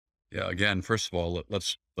Yeah. Again, first of all,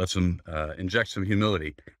 let's inject some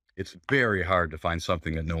humility. It's very hard to find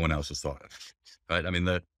something that no one else has thought of, right? I mean,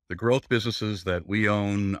 the growth businesses that we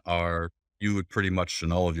own are, you would pretty much,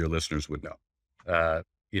 and all of your listeners would know. Uh,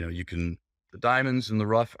 you can, the diamonds in the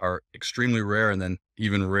rough are extremely rare, and then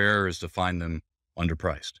even rarer is to find them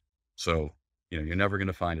underpriced. So, you're never going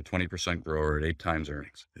to find a 20% grower at 8 times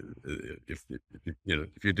earnings.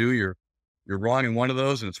 If you do, you're wrong in one of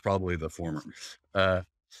those, and it's probably the former. Uh,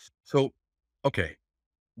 so, okay,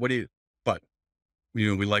 what do you, but,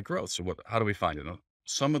 we like growth. So how do we find it?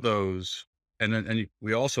 Some of those,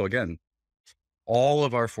 we also, again, all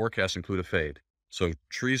of our forecasts include a fade. So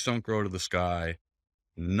trees don't grow to the sky.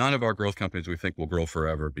 None of our growth companies we think will grow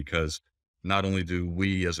forever, because not only do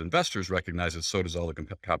we as investors recognize it, so does all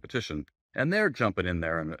the competition. And they're jumping in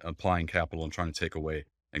there and applying capital and trying to take away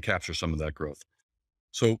and capture some of that growth.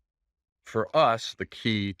 So for us, the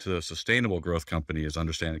key to a sustainable growth company is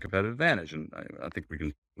understanding competitive advantage. And I think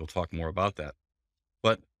we'll talk more about that.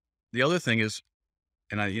 But the other thing is,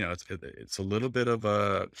 and it's a little bit of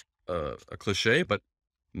a cliche, but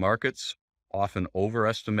markets often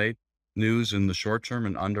overestimate news in the short term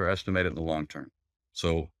and underestimate it in the long term.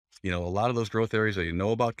 So, a lot of those growth areas that you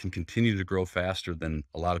know about can continue to grow faster than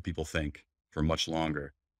a lot of people think for much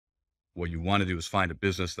longer. What you want to do is find a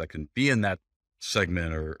business that can be in that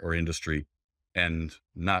segment or industry and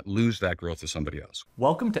not lose that growth to somebody else.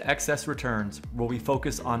 Welcome to Excess Returns, where we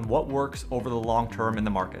focus on what works over the long term in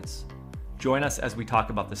the markets. Join us as we talk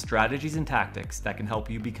about the strategies and tactics that can help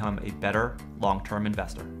you become a better long-term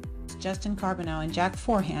investor. Justin Carbonell and Jack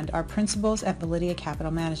Forehand are principals at Validia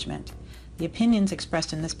Capital Management. The opinions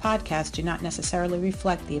expressed in this podcast do not necessarily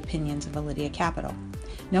reflect the opinions of Validia Capital.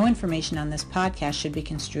 No information on this podcast should be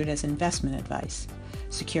construed as investment advice.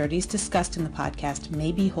 Securities discussed in the podcast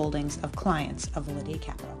may be holdings of clients of Validia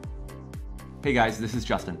Capital. Hey guys, this is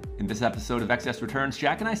Justin. In this episode of Excess Returns,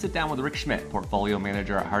 Jack and I sit down with Rick Schmidt, portfolio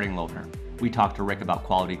manager at Harding Loevner. We talk to Rick about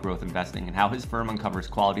quality growth investing and how his firm uncovers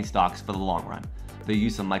quality stocks for the long run. They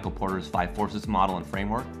use some Michael Porter's 5 Forces model and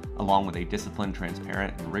framework, along with a disciplined,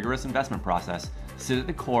 transparent, and rigorous investment process, sit at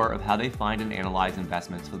the core of how they find and analyze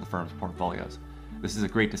investments for the firm's portfolios. This is a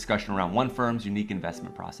great discussion around one firm's unique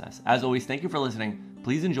investment process. As always, thank you for listening.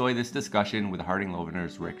 Please enjoy this discussion with Harding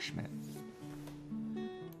Loevner's Rick Schmidt.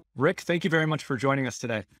 Rick, thank you very much for joining us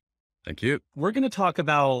today. Thank you. We're going to talk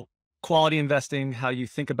about quality investing, how you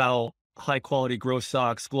think about high quality growth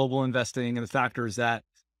stocks, global investing, and the factors that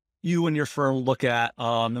you and your firm look at.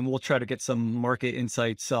 And we'll try to get some market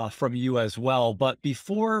insights from you as well. But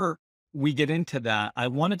before we get into that, I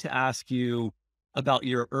wanted to ask you about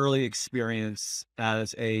your early experience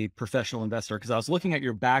as a professional investor, because I was looking at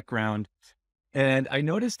your background and I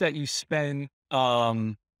noticed that you spent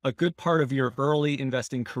a good part of your early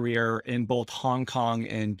investing career in both Hong Kong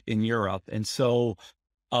and in Europe. And so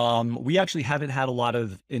we actually haven't had a lot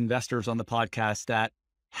of investors on the podcast that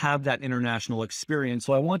have that international experience.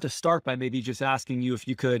 So I want to start by maybe just asking you if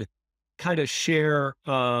you could kind of share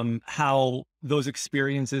how those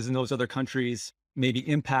experiences in those other countries maybe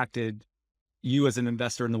impacted you as an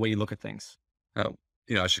investor in the way you look at things. Oh,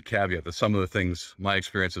 I should caveat that some of the things, my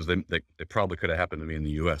experiences, they probably could have happened to me in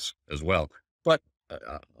the US as well. But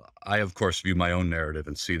I, of course, view my own narrative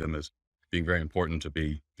and see them as being very important to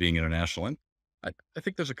being international. And I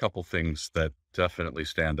think there's a couple things that definitely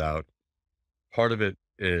stand out. Part of it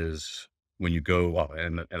is when you go,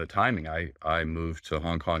 and the timing, I moved to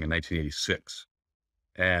Hong Kong in 1986.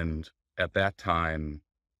 And at that time,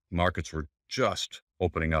 markets were just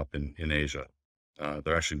opening up in Asia.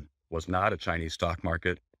 There actually was not a Chinese stock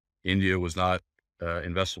market. India was not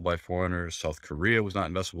investable by foreigners. South Korea was not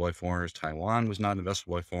investable by foreigners. Taiwan was not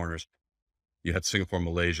investable by foreigners. You had Singapore,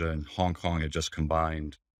 Malaysia, and Hong Kong had just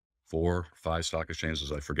combined 4, 5 stock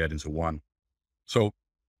exchanges, I forget, into one. So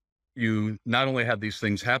you not only had these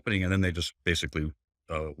things happening, and then they just basically,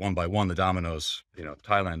 one by one, the dominoes,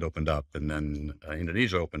 Thailand opened up, and then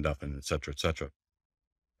Indonesia opened up, and et cetera, et cetera.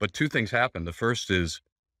 But 2 things happened. The first is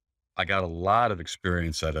I got a lot of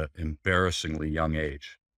experience at an embarrassingly young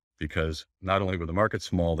age, because not only were the markets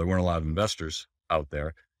small, there weren't a lot of investors out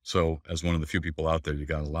there. So as one of the few people out there, you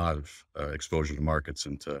got a lot of exposure to markets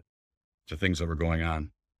and to things that were going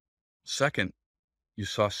on. Second, you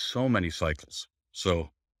saw so many cycles. So,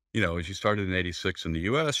 if you started in 86 in the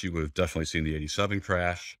US, you would have definitely seen the 87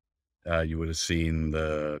 crash. You would have seen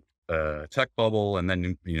the tech bubble, and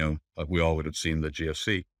then, we all would have seen the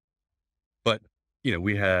GFC. But,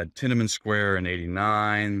 we had Tiananmen Square in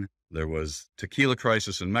 89. There was tequila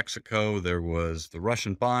crisis in Mexico. There was the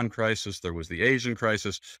Russian bond crisis. There was the Asian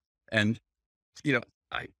crisis. And,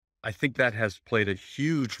 I think that has played a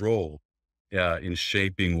huge role in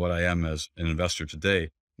shaping what I am as an investor today.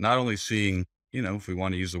 Not only seeing, if we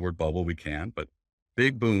want to use the word bubble, we can, but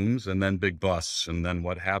big booms and then big busts, and then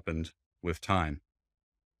what happened with time.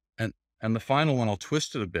 And and the final one, I'll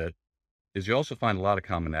twist it a bit, is you also find a lot of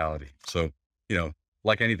commonality. So,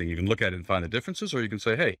 like anything, you can look at it and find the differences, or you can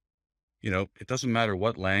say, hey, it doesn't matter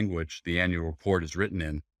what language the annual report is written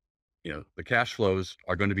in, the cash flows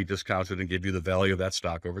are going to be discounted and give you the value of that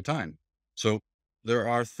stock over time. So there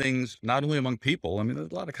are things not only among people, I mean,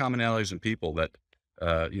 there's a lot of commonalities in people that,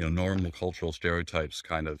 normal cultural stereotypes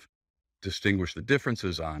kind of distinguish the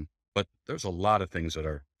differences on, but there's a lot of things that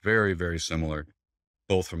are very, very similar,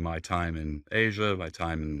 both from my time in Asia,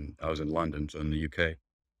 I was in London, so in the UK,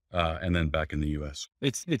 and then back in the US.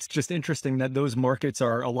 It's just interesting that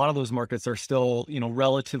a lot of those markets are still,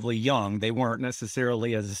 relatively young. They weren't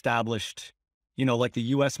necessarily as established, like the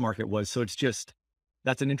US market was. So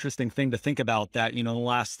that's an interesting thing to think about, that, in the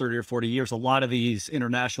last 30 or 40 years, a lot of these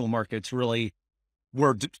international markets really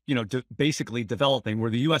were, basically developing, where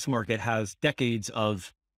the US market has decades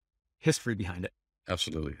of history behind it.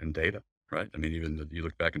 Absolutely. And data, right? I mean, even you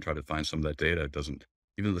look back and try to find some of that data, it doesn't,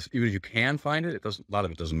 even if you can find it, a lot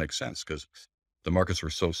of it doesn't make sense because the markets were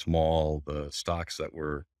so small. The stocks that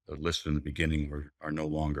were listed in the beginning are no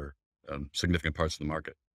longer significant parts of the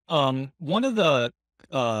market. One of the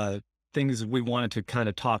things we wanted to kind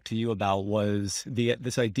of talk to you about was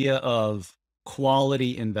this idea of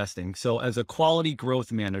quality investing. So as a quality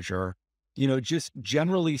growth manager, just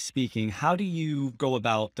generally speaking, how do you go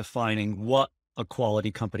about defining what a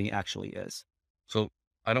quality company actually is? So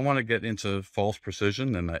I don't want to get into false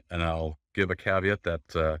precision, and I'll give a caveat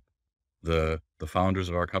that the founders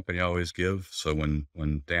of our company always give. So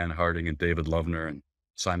when Dan Harding and David Loevner and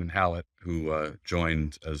Simon Hallett, who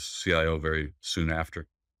joined as CIO very soon after,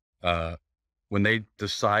 when they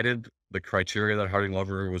decided the criteria that Harding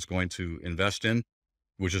Loevner was going to invest in,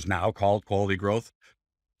 which is now called quality growth,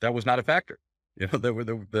 that was not a factor.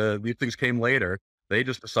 These things came later. They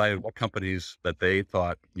just decided what companies that they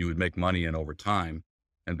thought you would make money in over time.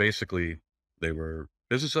 And basically they were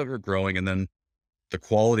businesses that were growing. And then the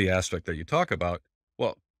quality aspect that you talk about,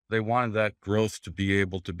 well, they wanted that growth to be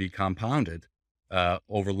able to be compounded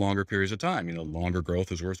over longer periods of time. Longer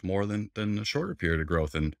growth is worth more than a shorter period of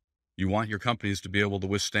growth. And you want your companies to be able to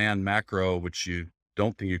withstand macro, which you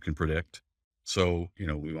don't think you can predict. So,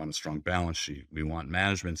 we want a strong balance sheet. We want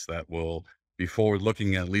managements that will be forward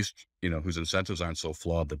looking, at least, whose incentives aren't so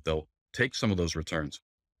flawed that they'll take some of those returns.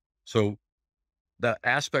 So the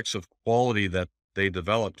aspects of quality that they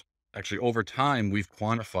developed, actually over time, we've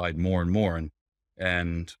quantified more and more.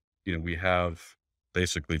 And we have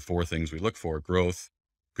basically 4 things we look for: growth,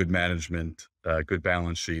 good management, good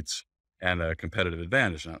balance sheets, and a competitive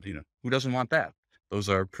advantage. Now, who doesn't want that? Those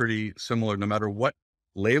are pretty similar, no matter what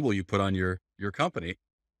label you put on your company.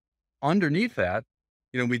 Underneath that,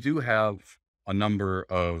 we do have a number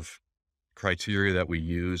of criteria that we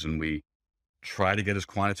use, and we try to get as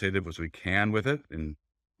quantitative as we can with it. And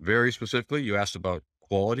very specifically, you asked about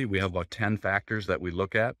quality. We have about 10 factors that we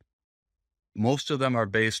look at. Most of them are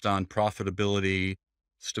based on profitability,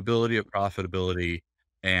 stability of profitability,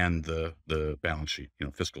 and the balance sheet,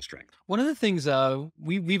 fiscal strength. One of the things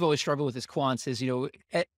we've always struggled with as quants is,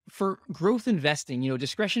 for growth investing,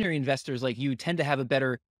 discretionary investors like you tend to have a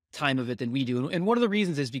better time of it than we do. And one of the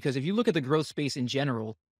reasons is because if you look at the growth space in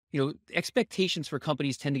general, expectations for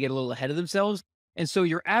companies tend to get a little ahead of themselves. And so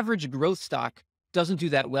your average growth stock doesn't do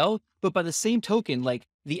that well. But by the same token, like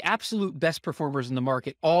the absolute best performers in the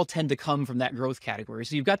market all tend to come from that growth category.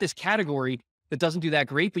 So you've got this category that doesn't do that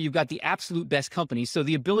great, but you've got the absolute best companies. So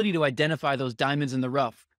the ability to identify those diamonds in the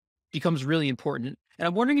rough becomes really important. And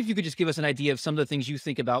I'm wondering if you could just give us an idea of some of the things you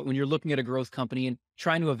think about when you're looking at a growth company and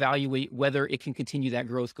trying to evaluate whether it can continue that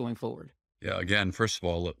growth going forward. Yeah. Again, first of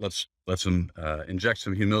all, let's inject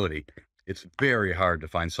some humility. It's very hard to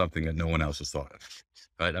find something that no one else has thought of,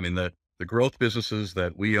 right? I mean, the growth businesses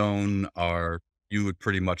that we own you would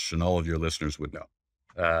pretty much, and all of your listeners would know,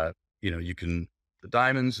 the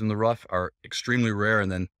diamonds in the rough are extremely rare.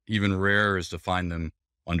 And then even rarer is to find them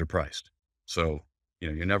underpriced. So,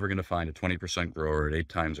 you're never going to find a 20% grower at 8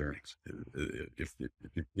 times earnings. If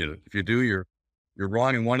you do, you're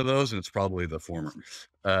wrong in one of those, and it's probably the former.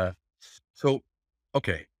 So,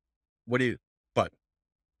 okay, but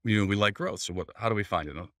we like growth. So how do we find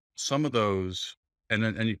it? Some of those,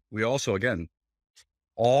 and we also, again,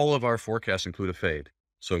 all of our forecasts include a fade.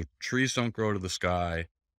 So trees don't grow to the sky.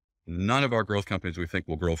 None of our growth companies we think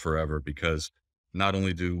will grow forever, because not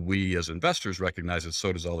only do we as investors recognize it,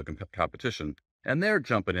 so does all the competition. And they're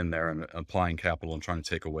jumping in there and applying capital and trying to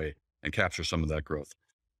take away and capture some of that growth.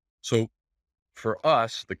 So for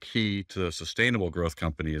us, the key to a sustainable growth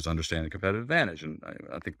company is understanding competitive advantage. And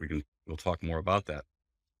I think we'll talk more about that.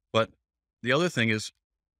 But the other thing is,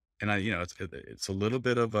 and it's a little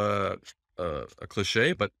bit of a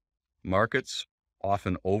cliche, but markets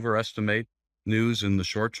often overestimate news in the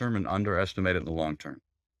short term and underestimate it in the long term.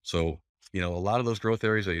 So, a lot of those growth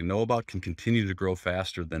areas that you know about can continue to grow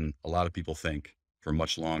faster than a lot of people think for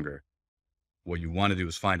much longer. What you want to do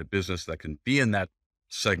is find a business that can be in that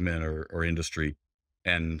segment or industry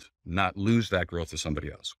and not lose that growth to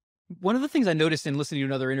somebody else. One of the things I noticed in listening to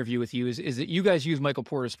another interview with you is that you guys use Michael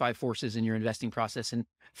Porter's 5 forces in your investing process. And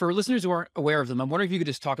for listeners who aren't aware of them, I'm wondering if you could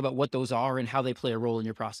just talk about what those are and how they play a role in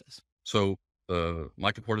your process. So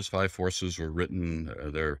Michael Porter's 5 forces were written,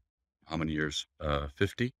 they're how many years?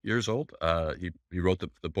 50 years old. He wrote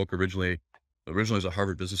the book originally as a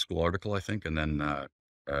Harvard Business School article, I think, and then a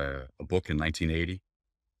book in 1980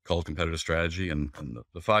 called Competitive Strategy. And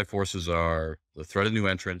the 5 forces are the threat of new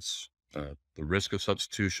entrants, the risk of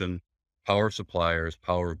substitution, power of suppliers,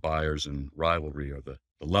 power of buyers, and rivalry, or the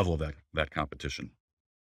level of that competition.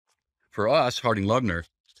 For us, Harding Loevner,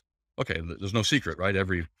 okay, there's no secret, right?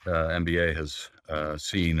 Every MBA has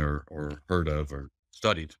seen or heard of or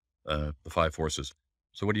studied the 5 forces.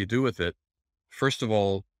 So what do you do with it? First of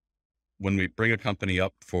all, when we bring a company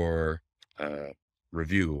up for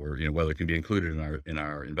review, or whether it can be included in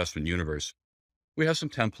our investment universe, we have some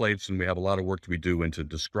templates and we have a lot of work we do into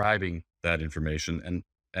describing that information,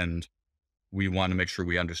 and we want to make sure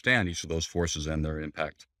we understand each of those forces and their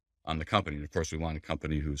impact on the company. And of course, we want a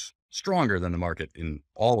company who's stronger than the market in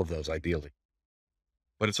all of those, ideally.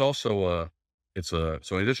 But it's also so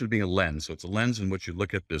in addition to being a lens, so it's a lens in which you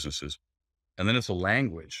look at businesses, and then it's a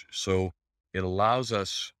language. So it allows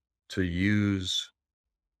us to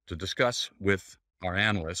discuss with our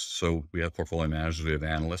analysts. So we have portfolio managers, we have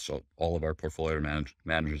analysts. So all of our portfolio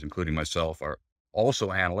managers, including myself, are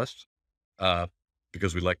also analysts,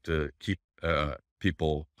 because we like to keep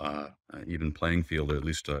people even playing field, or at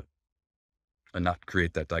least and not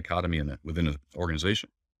create that dichotomy within an organization.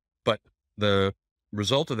 But the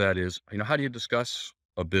result of that is, how do you discuss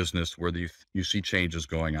a business where you see changes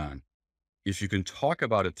going on? If you can talk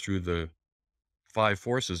about it through the 5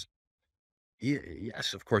 forces,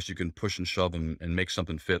 yes, of course you can push and shove and make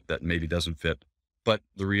something fit that maybe doesn't fit. But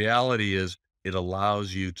the reality is it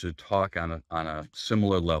allows you to talk on a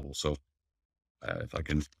similar level. So if I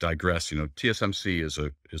can digress, TSMC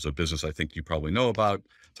is a business I think you probably know about.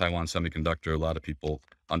 Taiwan Semiconductor, a lot of people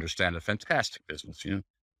understand, a fantastic business,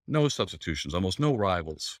 no substitutions, almost no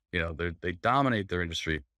rivals. They dominate their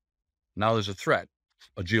industry. Now there's a threat,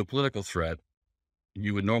 a geopolitical threat.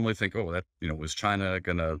 You would normally think, oh, that, is China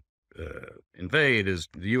going to invade? Is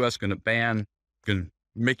the U.S. going to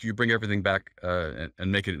make you bring everything back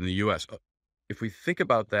and make it in the U.S.? If we think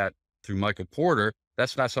about that through Michael Porter,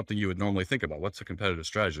 that's not something you would normally think about. What's a competitive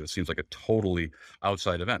strategy? It seems like a totally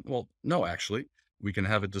outside event. Well, no, actually, we can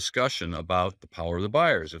have a discussion about the power of the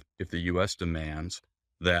buyers. If the U.S. demands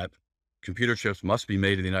that computer chips must be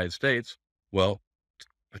made in the United States, well,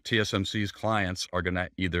 TSMC's clients are going to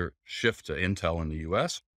either shift to Intel in the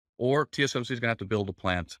U.S., or TSMC is going to have to build a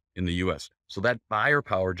plant in the U.S. So that buyer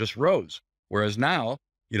power just rose. Whereas now,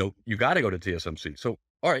 you got to go to TSMC. So,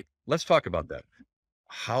 all right, let's talk about that.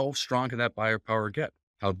 How strong can that buyer power get?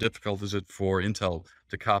 How difficult is it for Intel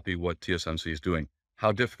to copy what TSMC is doing?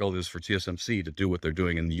 How difficult it is for TSMC to do what they're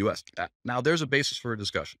doing in the U.S. Now, there's a basis for a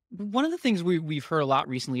discussion. One of the things we've heard a lot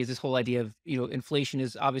recently is this whole idea of, inflation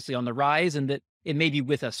is obviously on the rise and that it may be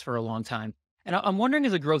with us for a long time. And I'm wondering,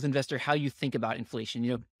 as a growth investor, how you think about inflation.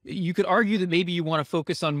 You could argue that maybe you want to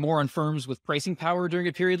focus more on firms with pricing power during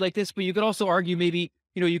a period like this, but you could also argue maybe,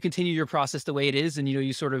 you continue your process the way it is, and,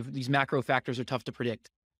 you sort of, these macro factors are tough to predict.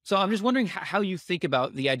 So I'm just wondering how you think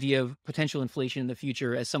about the idea of potential inflation in the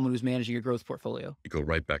future as someone who's managing a growth portfolio. You go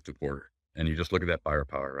right back to Porter and you just look at that buyer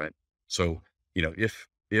power, right? So,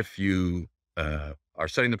 if you are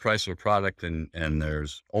setting the price of a product and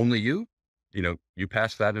there's only you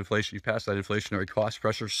pass that inflationary cost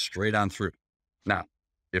pressure straight on through. Now,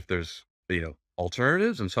 if there's,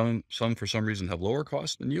 alternatives and some for some reason have lower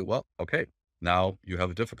costs than you, well, okay, now you have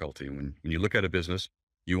a difficulty. When you look at a business,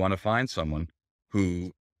 you want to find someone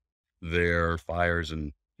who their buyers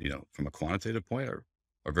and, from a quantitative point are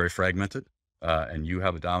very fragmented, and you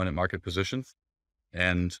have a dominant market position.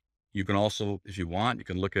 And you can also, if you want, you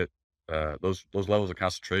can look at those levels of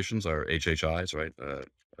concentrations are HHIs, right?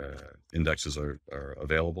 Indexes are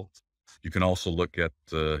available. You can also look at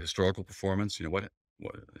historical performance.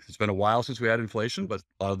 It's been a while since we had inflation, but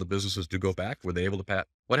a lot of the businesses do go back. Were they able to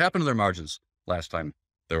what happened to their margins last time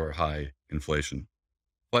there were high inflation?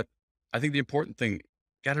 But I think the important thing,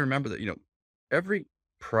 got to remember that, every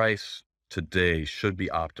price today should be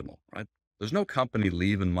optimal, right? There's no company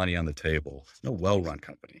leaving money on the table, no well-run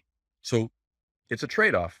company. So it's a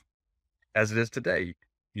trade-off as it is today.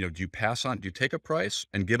 Do you pass on, do you take a price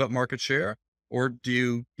and give up market share? Or do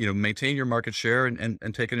you maintain your market share and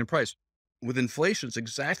take it in price? With inflation, it's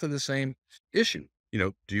exactly the same issue.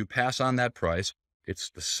 Do you pass on that price? It's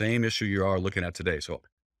the same issue you are looking at today. So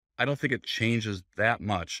I don't think it changes that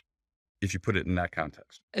much if you put it in that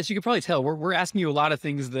context. As you can probably tell, we're asking you a lot of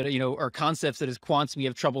things that, are concepts that as quants we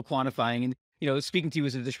have trouble quantifying. And, speaking to you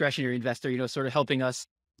as a discretionary investor, sort of helping us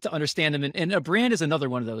to understand them. And a brand is another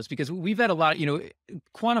one of those, because we've had a lot,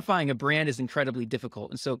 quantifying a brand is incredibly difficult.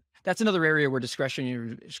 And so that's another area where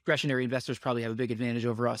discretionary investors probably have a big advantage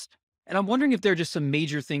over us. And I'm wondering if there are just some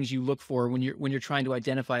major things you look for when you're trying to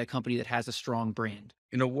identify a company that has a strong brand.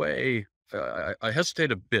 In a way, I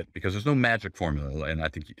hesitate a bit because there's no magic formula, and I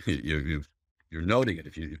think you're noting it.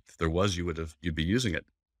 If there was, you'd be using it.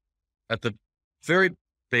 At the very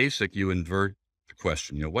basic, you invert the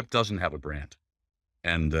question. What doesn't have a brand?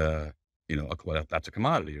 And that's a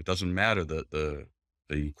commodity. It doesn't matter. The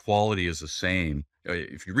quality is the same.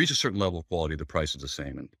 If you reach a certain level of quality, the price is the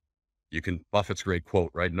same. And Buffett's great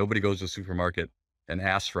quote, right? Nobody goes to the supermarket and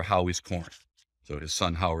asks for Howie's corn. So his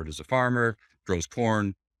son Howard is a farmer, grows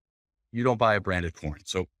corn. You don't buy a branded corn.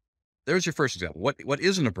 So there's your first example. What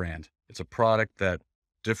isn't a brand? It's a product that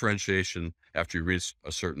differentiation after you reach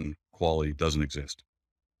a certain quality doesn't exist.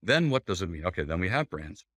 Then what does it mean? Okay, then we have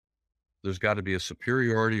brands. There's got to be a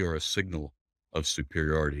superiority or a signal of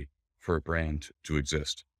superiority for a brand to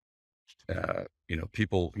exist.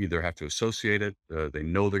 People either have to associate it, they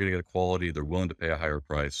know they're going to get a quality, they're willing to pay a higher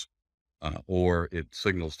price, or it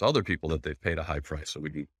signals to other people that they've paid a high price. So we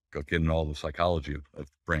can go get into all the psychology of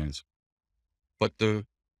brands. But if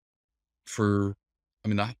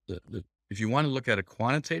you want to look at it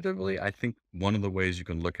quantitatively, I think one of the ways you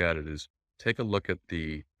can look at it is take a look at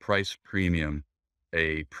the price premium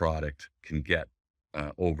a product can get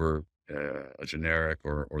over a generic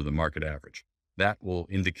or the market average. That will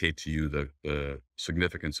indicate to you the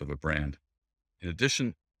significance of a brand. In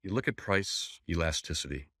addition, you look at price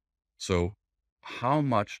elasticity. So how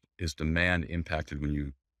much is demand impacted when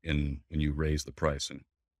you raise the price? And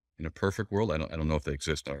in a perfect world, I don't know if they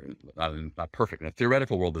exist, or not perfect. In a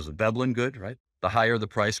theoretical world, there's a Veblen good, right? The higher the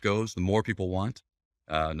price goes, the more people want.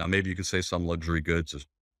 Now, maybe you can say some luxury goods,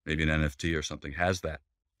 maybe an NFT or something has that.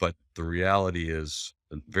 But the reality is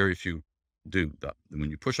that very few do. When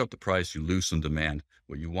you push up the price, you lose some demand.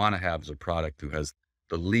 What you want to have is a product who has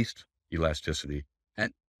the least elasticity.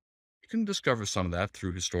 And you can discover some of that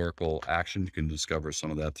through historical action. You can discover some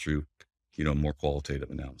of that through, more qualitative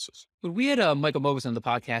analysis. When we had Michael Mobus on the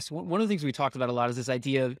podcast, one of the things we talked about a lot is this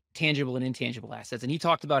idea of tangible and intangible assets. And he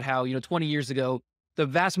talked about how, 20 years ago, the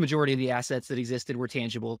vast majority of the assets that existed were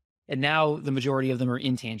tangible, and now the majority of them are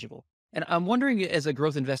intangible. And I'm wondering, as a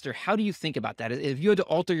growth investor, how do you think about that? If you had to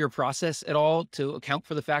alter your process at all to account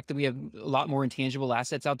for the fact that we have a lot more intangible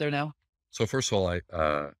assets out there now? So first of all,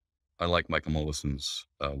 I like Michael Molison's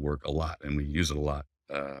work a lot, and we use it a lot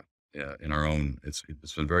in our own. It's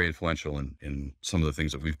been very influential in some of the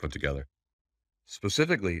things that we've put together.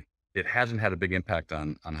 Specifically, it hasn't had a big impact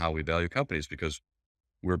on how we value companies, because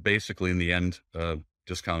we're basically in the end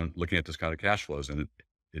looking at discounted cash flows, and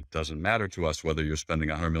it doesn't matter to us whether you're spending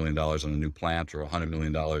 $100 million on a new plant or $100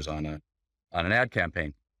 million on an ad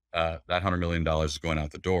campaign. That $100 million is going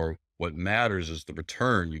out the door. What matters is the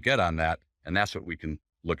return you get on that, and that's what we can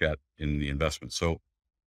look at in the investment. So,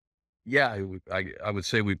 yeah, I would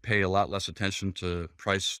say we pay a lot less attention to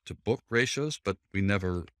price to book ratios, but we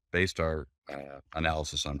never based our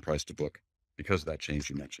analysis on price to book because of that change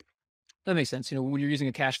you mentioned. That makes sense. When you're using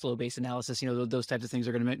a cash flow based analysis, those types of things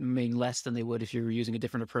are going to remain less than they would if you were using a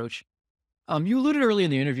different approach. You alluded early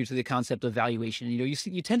in the interview to the concept of valuation.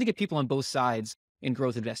 You tend to get people on both sides in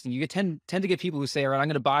growth investing. You tend to get people who say, all right, I'm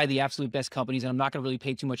going to buy the absolute best companies and I'm not going to really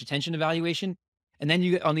pay too much attention to valuation. And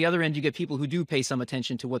then on the other end, you get people who do pay some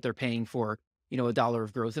attention to what they're paying for, a dollar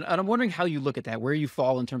of growth. And I'm wondering how you look at that, where you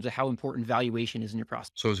fall in terms of how important valuation is in your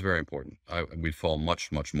process. So it's very important. We'd fall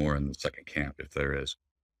much, much more in the second camp if there is.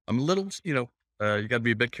 I'm a little, you got to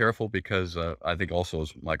be a bit careful because I think also,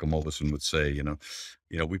 as Michael Mobison would say,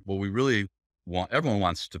 we really want, everyone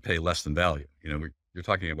wants to pay less than value. You're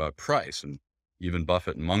talking about price, and even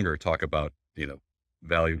Buffett and Munger talk about,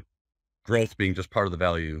 value growth being just part of the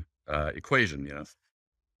value equation.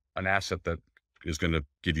 An asset that is going to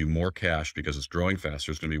give you more cash because it's growing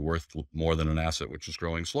faster is going to be worth more than an asset which is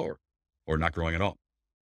growing slower or not growing at all.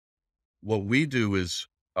 What we do is,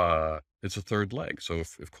 it's a third leg. So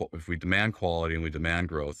if we demand quality and we demand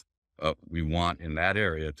growth, we want in that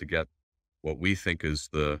area to get what we think is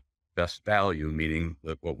the best value, meaning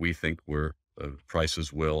that what we think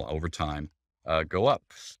prices will over time go up.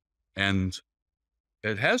 And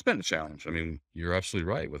it has been a challenge. I mean, you're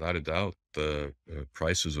absolutely right. Without a doubt, the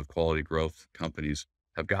prices of quality growth companies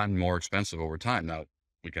have gotten more expensive over time. Now,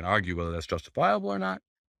 we can argue whether that's justifiable or not.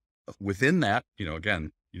 Within that,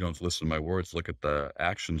 again, you don't have to listen to my words. Look at the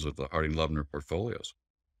actions of the Harding Loevner portfolios.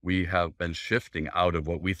 We have been shifting out of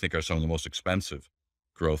what we think are some of the most expensive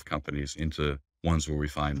growth companies into ones where we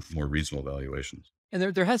find more reasonable valuations. And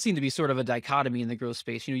there has seemed to be sort of a dichotomy in the growth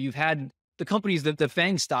space. You've had the companies that the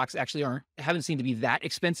FANG stocks actually haven't seemed to be that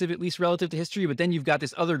expensive, at least relative to history. But then you've got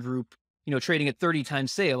this other group, trading at 30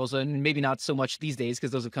 times sales, and maybe not so much these days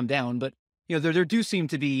because those have come down. But there do seem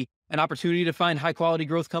to be an opportunity to find high quality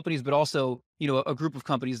growth companies, but also a group of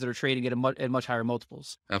companies that are trading at much higher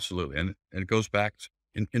multiples. Absolutely, and it goes back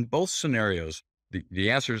in both scenarios. The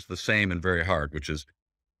answer is the same and very hard, which is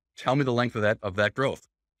tell me the length of that growth.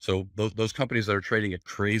 So those companies that are trading at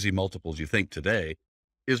crazy multiples you think today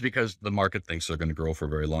is because the market thinks they're going to grow for a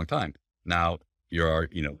very long time. Now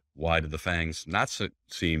why did the FANGs not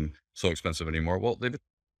seem so expensive anymore? Well,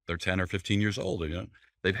 they're 10 or 15 years old.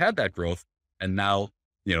 They've had that growth, and now,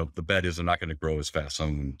 the bet is they're not going to grow as fast. Some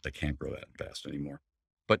of them, they can't grow that fast anymore.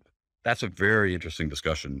 But that's a very interesting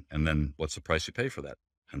discussion. And then what's the price you pay for that?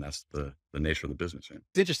 And that's the nature of the business. Right?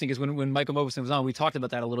 It's interesting because when Michael Mobison was on, we talked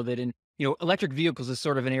about that a little bit. And, electric vehicles is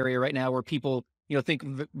sort of an area right now where people, think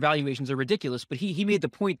valuations are ridiculous. But he made the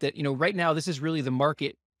point that, right now, this is really the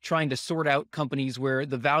market trying to sort out companies where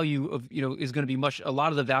the value of, is going to be a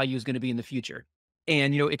lot of the value is going to be in the future.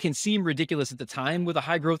 And, it can seem ridiculous at the time with a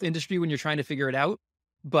high growth industry when you're trying to figure it out.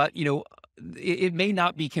 But, it may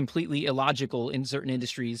not be completely illogical in certain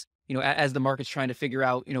industries, as the market's trying to figure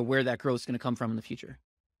out, where that growth is going to come from in the future.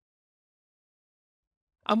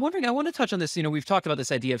 I'm wondering, I want to touch on this. We've talked about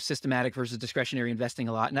this idea of systematic versus discretionary investing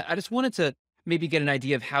a lot. And I just wanted to maybe get an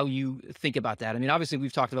idea of how you think about that. I mean, obviously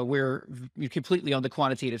we've talked about where you're completely on the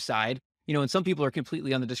quantitative side, and some people are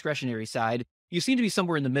completely on the discretionary side. You seem to be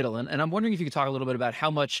somewhere in the middle. And I'm wondering if you could talk a little bit about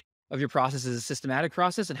how much of your process is a systematic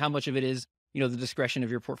process and how much of it is, the discretion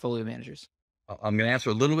of your portfolio managers. I'm going to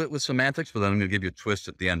answer a little bit with semantics, but then I'm going to give you a twist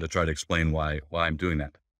at the end to try to explain why I'm doing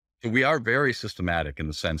that. So we are very systematic in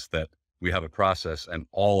the sense that we have a process and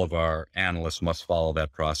all of our analysts must follow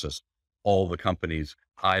that process. All the companies,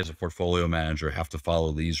 I as a portfolio manager have to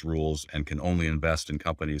follow these rules and can only invest in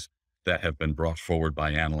companies that have been brought forward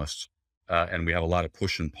by analysts. And we have a lot of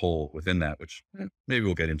push and pull within that, which maybe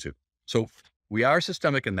we'll get into. So we are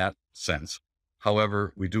systemic in that sense.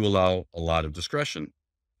 However, we do allow a lot of discretion.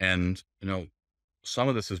 And, some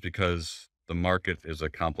of this is because the market is a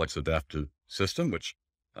complex adaptive system, which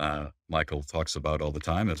Michael talks about all the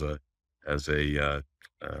time as a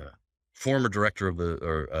former director of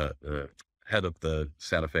head of the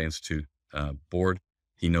Santa Fe Institute board.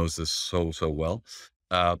 He knows this so well.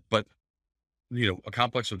 But a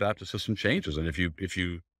complex adaptive system changes, and if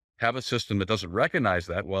you have a system that doesn't recognize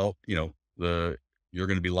that, well, you're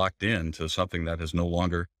going to be locked into something that is no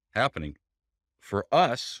longer happening. For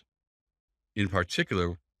us, in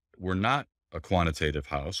particular, we're not a quantitative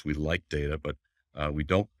house. We like data, but we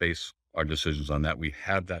don't base our decisions on that. We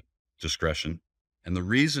have that discretion. And the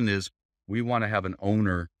reason is we want to have an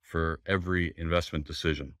owner for every investment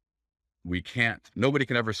decision. Nobody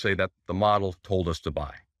can ever say that the model told us to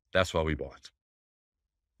buy. That's why we bought.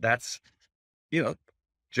 That's,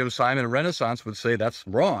 Jim Simon and Renaissance would say that's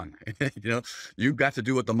wrong. You've got to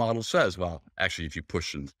do what the model says. Well, actually, if you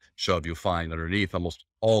push and shove, you'll find underneath almost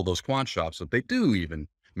all those quant shops that they do even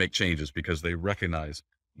make changes because they recognize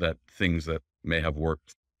that things that may have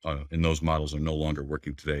worked in those models are no longer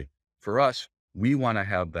working today. For us, we want to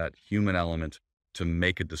have that human element to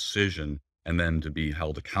make a decision and then to be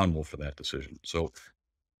held accountable for that decision. So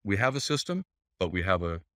we have a system, but we have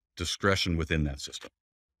a discretion within that system.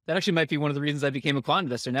 That actually might be one of the reasons I became a quant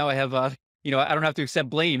investor. Now I have, I don't have to accept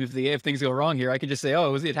blame if things go wrong here. I can just say,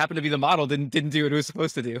 it happened to be the model didn't do what it was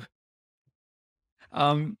supposed to do.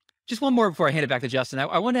 Just one more before I hand it back to Justin.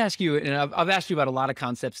 I want to ask you, and I've asked you about a lot of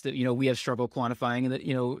concepts that, we have struggled quantifying and that,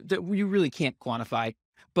 that you really can't quantify.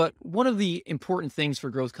 But one of the important things for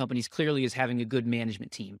growth companies clearly is having a good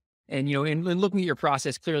management team. And, in looking at your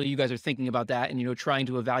process, clearly you guys are thinking about that and, trying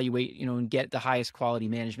to evaluate, and get the highest quality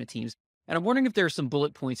management teams. And I'm wondering if there are some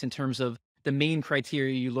bullet points in terms of the main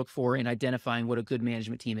criteria you look for in identifying what a good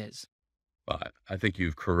management team is. Well, I think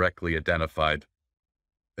you've correctly identified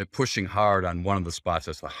that pushing hard on one of the spots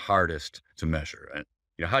that's the hardest to measure. And,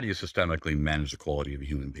 how do you systemically manage the quality of a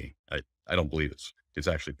human being? I don't believe it's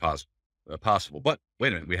actually possible. But wait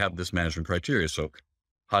a minute, we have this management criteria. So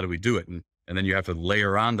how do we do it? And And then you have to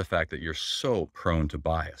layer on the fact that you're so prone to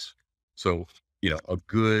bias. So, a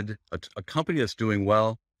company that's doing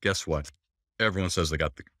well, guess what? Everyone says they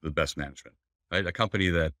got the best management, right? A company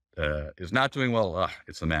that is not doing well,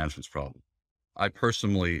 it's the management's problem. I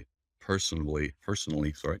personally,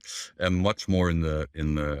 sorry, am much more in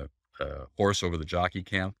the horse over the jockey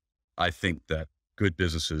camp. I think that good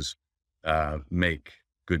businesses make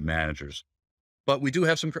good managers, but we do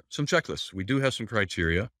have some checklists. We do have some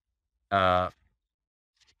criteria.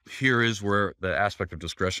 Here is where the aspect of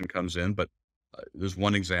discretion comes in, but there's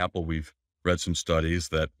one example. We've read some studies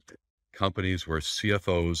that companies where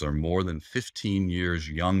CFOs are more than 15 years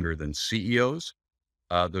younger than CEOs,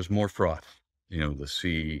 there's more fraud.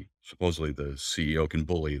 Supposedly the CEO can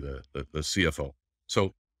bully the CFO.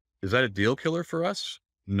 So is that a deal killer for us?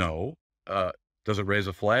 No. Does it raise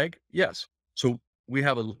a flag? Yes. So we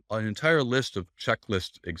have an entire list of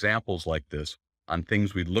checklist examples like this on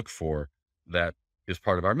things we look for that is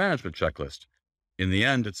part of our management checklist. In the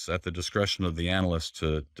end, it's at the discretion of the analyst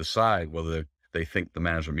to decide whether they think the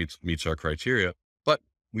management meets our criteria, but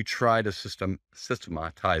we try to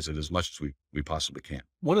systematize it as much as we possibly can.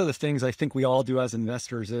 One of the things I think we all do as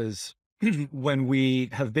investors is when we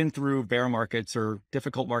have been through bear markets or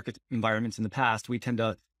difficult market environments in the past, we tend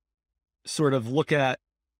to sort of look at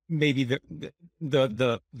maybe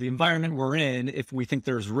the environment we're in, if we think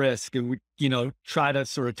there's risk, and we, try to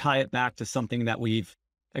sort of tie it back to something that we've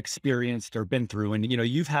experienced or been through. And,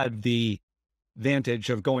 you've had the advantage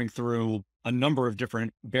of going through a number of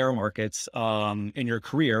different bear markets in your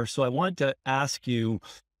career. So I wanted to ask you,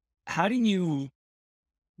 how do you,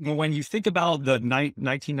 when you think about the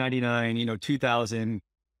 1999, 2000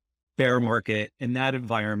 bear market in that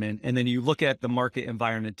environment, and then you look at the market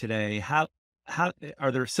environment today, how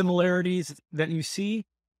are there similarities that you see,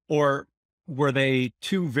 or were they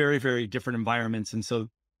two very, very different environments? And so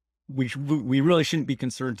we really shouldn't be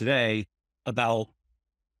concerned today about,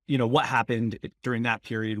 what happened during that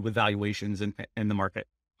period with valuations and the market.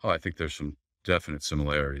 Oh, I think there's some definite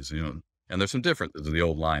similarities, and there's some differences in the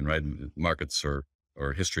old line, right? Markets or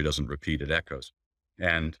history doesn't repeat, it echoes.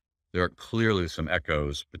 And there are clearly some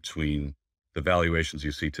echoes between the valuations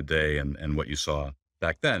you see today and what you saw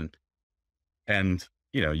back then. And,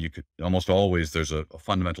 you could almost always, there's a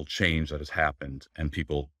fundamental change that has happened, and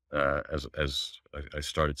people, as I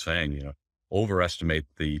started saying, overestimate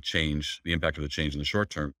the impact of the change in the short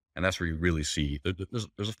term. And that's where you really see there's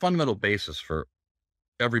a fundamental basis for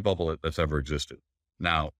every bubble that's ever existed.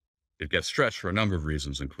 Now, it gets stretched for a number of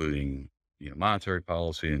reasons, including, monetary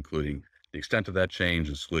policy, including the extent of that change,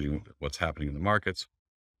 including what's happening in the markets.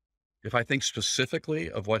 If I think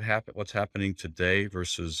specifically of what's happening today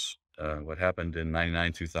versus what happened in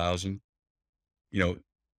 99, 2000, you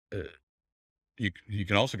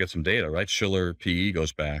can also get some data, right? Schiller PE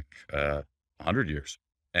goes back 100 years.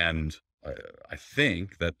 And I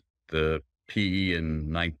think that the PE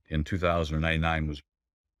in 2000 or 99 was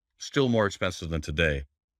still more expensive than today,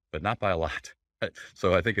 but not by a lot.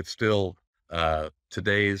 So I think it's still,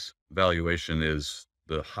 today's valuation is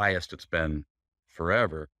the highest it's been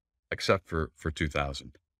forever, except for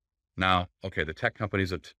 2000. Now, okay, the tech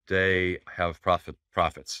companies of today have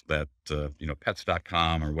profits that,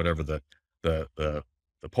 pets.com or whatever the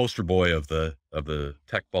poster boy of the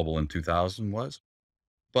tech bubble in 2000 was.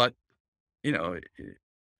 But,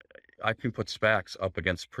 I can put SPACs up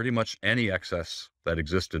against pretty much any excess that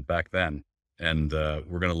existed back then. And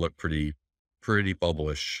we're going to look pretty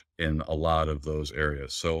bubblish in a lot of those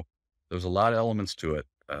areas. So there's a lot of elements to it.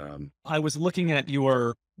 I was looking at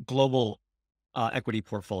your global equity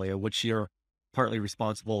portfolio, which you're partly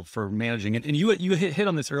responsible for managing it. And you hit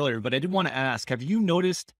on this earlier, but I did want to ask, have you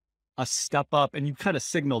noticed a step up, and you kind of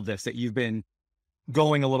signaled this, that you've been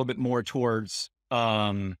going a little bit more towards,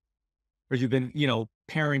 or you've been,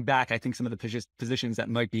 paring back, I think, some of the positions that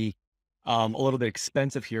might be a little bit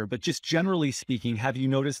expensive here, but just generally speaking, have you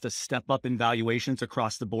noticed a step up in valuations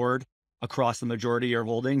across the board, across the majority of your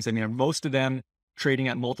holdings? I mean, are most of them trading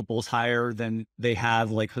at multiples higher than they have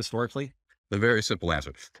historically? The very simple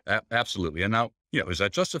answer, absolutely. And now, is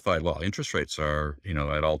that justified? Well, interest rates are,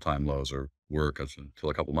 at all-time lows, or were until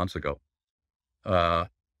a couple months ago.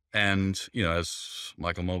 And, as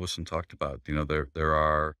Michael Mauboussin talked about, there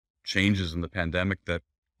are changes in the pandemic that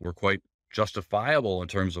were quite justifiable in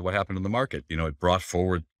terms of what happened in the market. It brought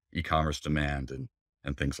forward e-commerce demand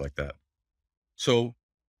and things like that. So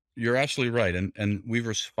you're absolutely right. And we've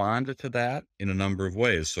responded to that in a number of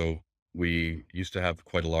ways. So we used to have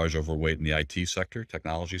quite a large overweight in the IT sector,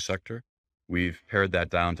 technology sector. We've pared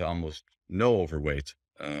that down to almost no overweight.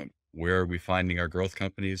 Where are we finding our growth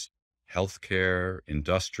companies? Healthcare,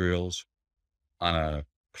 industrials. On a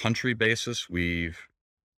country basis, we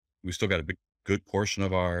still got a good portion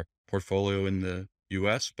of our portfolio in the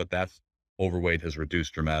US, but that overweight has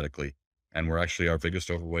reduced dramatically. And we're actually our biggest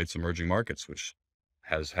overweight's emerging markets, which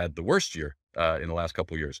has had the worst year in the last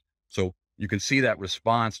couple of years. So you can see that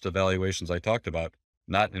response to valuations I talked about,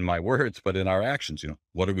 not in my words, but in our actions.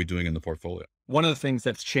 What are we doing in the portfolio? One of the things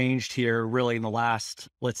that's changed here really in the last,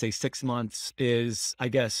 let's say 6 months is, I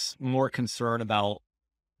guess, more concern about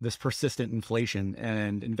this persistent inflation,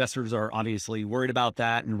 and investors are obviously worried about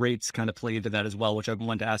that, and rates kind of play into that as well, which I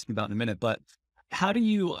wanted to ask you about in a minute. But how do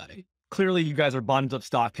you, clearly you guys are bottoms up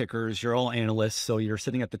stock pickers, you're all analysts, so you're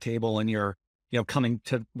sitting at the table and you're, coming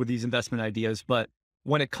to with these investment ideas. But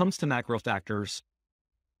when it comes to macro factors,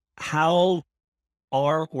 how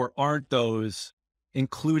are or aren't those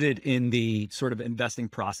included in the sort of investing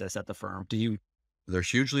process at the firm? They're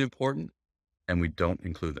hugely important, and we don't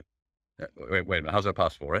include them. Wait a minute. How's that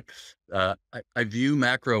possible, right? I view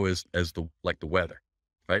macro as like the weather,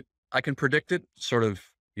 right? I can predict it sort of,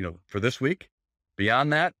 for this week.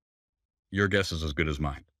 Beyond that, your guess is as good as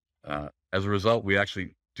mine. As a result, we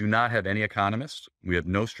actually do not have any economists. We have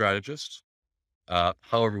no strategists.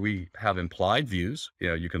 However, we have implied views.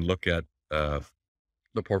 You can look at the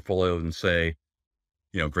portfolio and say,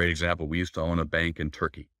 great example. We used to own a bank in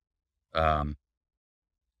Turkey.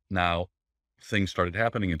 Now things started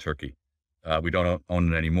happening in Turkey. We don't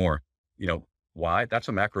own it anymore. Why? That's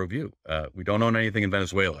a macro view. We don't own anything in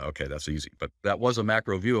Venezuela. Okay, that's easy. But that was a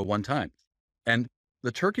macro view at one time. And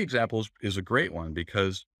the Turkey example is a great one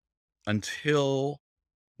because until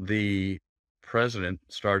the president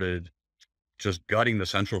started just gutting the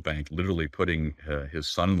central bank, literally putting his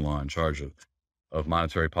son-in-law in charge of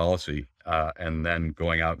monetary policy, and then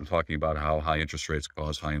going out and talking about how high interest rates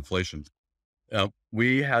cause high inflation,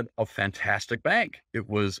 we had a fantastic bank. It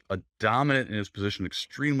was a dominant in its position,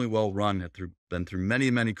 extremely well run, been through many,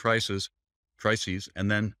 many crises, and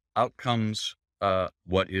then out comes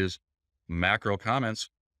what is macro comments.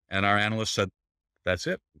 And our analysts said, that's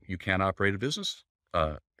it. You can't operate a business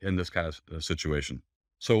in this kind of situation.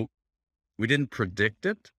 So we didn't predict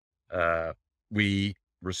it. We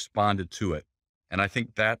responded to it. And I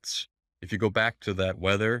think that's, if you go back to that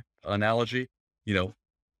weather analogy,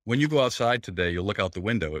 when you go outside today, you'll look out the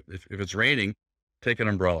window. If it's raining, take an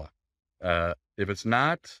umbrella. If it's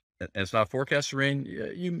not, and it's not forecast to rain,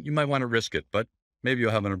 you might want to risk it, but maybe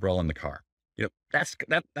you'll have an umbrella in the car.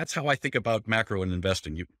 That's how I think about macro and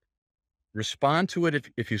investing. You respond to it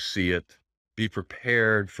if you see it. Be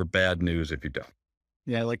prepared for bad news if you don't.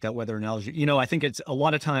 Yeah, I like that weather analogy. I think it's a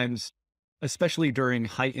lot of times, especially during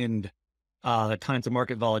heightened times of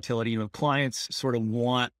market volatility, clients sort of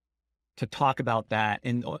want to talk about that.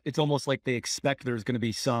 And it's almost like they expect there's going to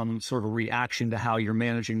be some sort of reaction to how you're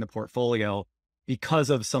managing the portfolio because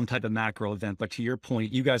of some type of macro event. But to your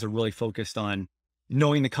point, you guys are really focused on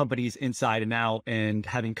knowing the companies inside and out and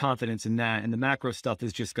having confidence in that. And the macro stuff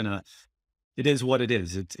is just it is what it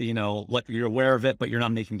is. It's, you're aware of it, but you're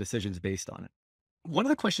not making decisions based on it. One of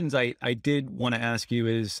the questions I did want to ask you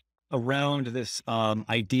is around this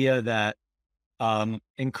idea that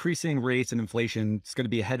increasing rates and inflation is going to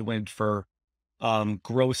be a headwind for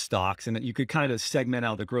growth stocks, and that you could kind of segment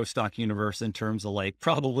out the growth stock universe in terms of like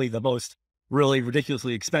probably the most really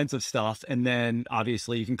ridiculously expensive stuff. And then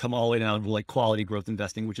obviously you can come all the way down to like quality growth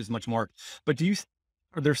investing, which is much more. But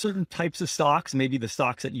are there certain types of stocks, maybe the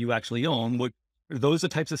stocks that you actually own, are those the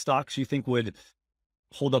types of stocks you think would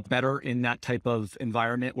hold up better in that type of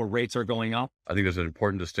environment where rates are going up? I think there's an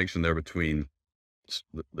important distinction there between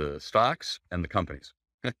the stocks and the companies.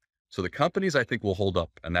 So the companies I think will hold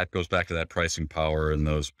up, and that goes back to that pricing power and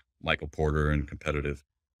those Michael Porter and competitive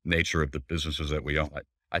nature of the businesses that we own.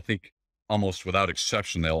 I think almost without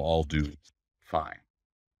exception, they'll all do fine.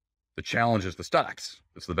 The challenge is the stocks.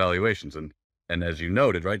 It's the valuations. And as you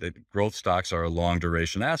noted, right, the growth stocks are a long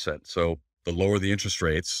duration asset. So the lower the interest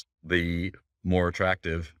rates, the more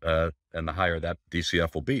attractive and the higher that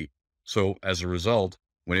DCF will be. So as a result,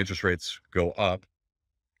 when interest rates go up,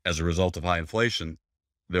 as a result of high inflation,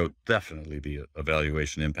 there'll definitely be a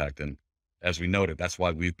valuation impact. And as we noted, that's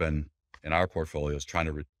why we've been in our portfolios trying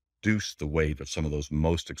to reduce the weight of some of those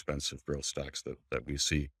most expensive growth stocks that we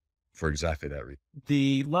see for exactly that reason.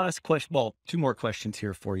 The last question, well, two more questions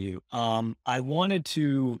here for you. I wanted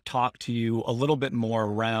to talk to you a little bit more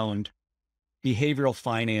around behavioral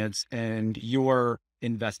finance and your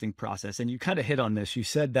investing process. And you kind of hit on this. You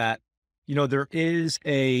said that, there is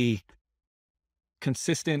a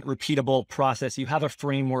consistent, repeatable process. You have a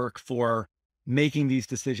framework for making these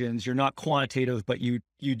decisions. You're not quantitative, but you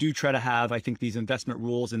do try to have, I think, these investment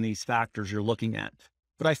rules and these factors you're looking at.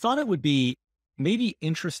 But I thought it would be maybe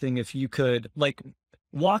interesting if you could, like,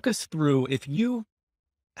 walk us through, if you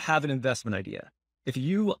have an investment idea, if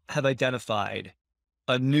you have identified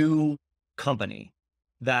a new company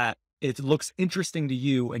that it looks interesting to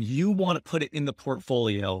you and you want to put it in the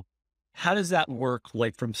portfolio, how does that work,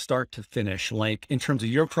 like from start to finish, like in terms of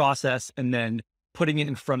your process, and then putting it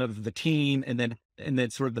in front of the team, and then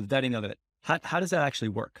sort of the vetting of it? How does that actually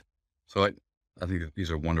work? So I think that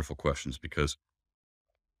these are wonderful questions, because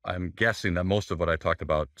I'm guessing that most of what I talked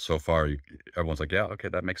about so far, everyone's like, yeah, okay,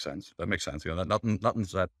 that makes sense. That makes sense.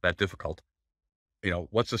 Nothing's that difficult.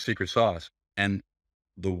 What's the secret sauce? And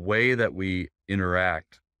the way that we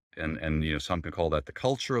interact, and some can call that the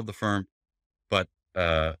culture of the firm, but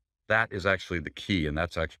that is actually the key. And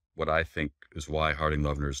that's actually what I think is why Harding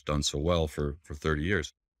Loevner has done so well for 30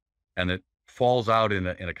 years. And it falls out in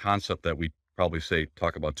a concept that we probably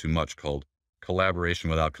talk about too much, called collaboration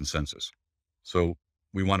without consensus. So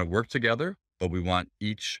we want to work together, but we want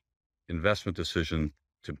each investment decision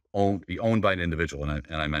to be owned by an individual. And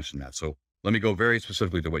I mentioned that. So let me go very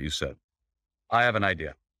specifically to what you said. I have an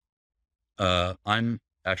idea. I'm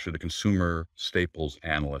actually the consumer staples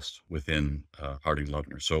analyst within Harding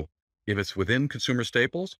Loevner. So if it's within consumer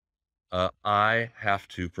staples, I have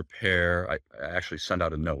to prepare. I actually send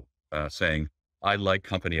out a note saying, I like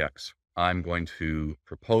company X. I'm going to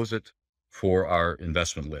propose it for our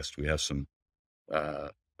investment list. We have some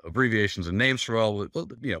abbreviations and names for all, for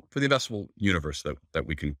the investable universe that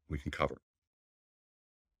we can cover.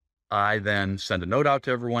 I then send a note out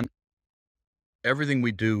to everyone. Everything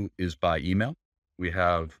we do is by email. We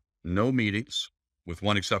have no meetings, with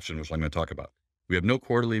one exception, which I'm going to talk about. We have no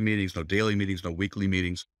quarterly meetings, no daily meetings, no weekly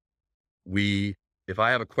meetings. If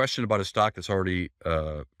I have a question about a stock that's already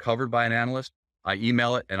covered by an analyst, I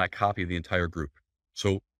email it and I copy the entire group.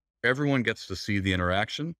 So everyone gets to see the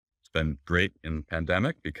interaction. It's been great in the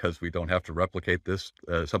pandemic because we don't have to replicate this,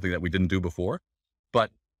 something that we didn't do before, but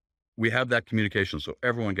we have that communication. So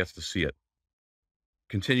everyone gets to see it.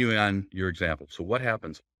 Continuing on your example. So what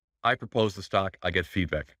happens? I propose the stock, I get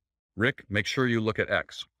feedback. Rick, make sure you look at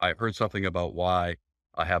X. I heard something about Y.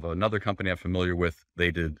 I have another company I'm familiar with.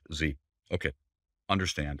 They did Z. Okay.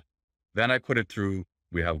 Understand. Then I put it through.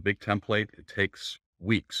 We have a big template. It takes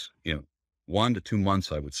weeks, 1 to 2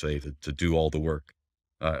 months, I would say, to do all the work.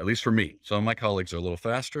 At least for me. Some of my colleagues are a little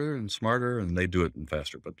faster and smarter, and they do it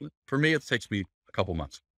faster. But for me, it takes me a couple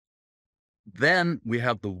months. Then we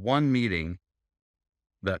have the one meeting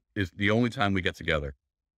that is the only time we get together,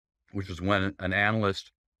 which is when an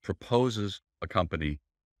analyst proposes a company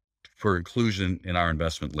for inclusion in our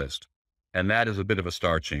investment list. And that is a bit of a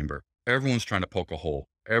star chamber. Everyone's trying to poke a hole.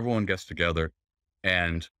 Everyone gets together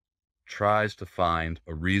and tries to find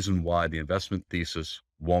a reason why the investment thesis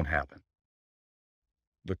won't happen.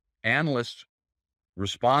 The analyst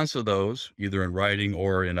responds to those either in writing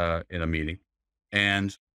or in a meeting.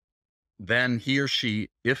 And then he or she,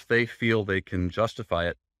 if they feel they can justify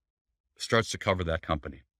it, starts to cover that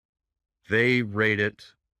company. They rate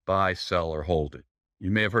it, buy, sell, or hold it.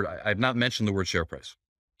 You may have heard, I've not mentioned the word share price.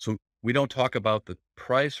 So we don't talk about the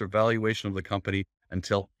price or valuation of the company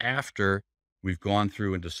until after we've gone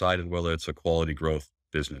through and decided whether it's a quality growth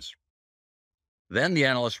business. Then the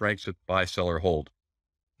analyst ranks it buy, sell, or hold.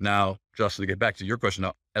 Now, Justin, to get back to your question,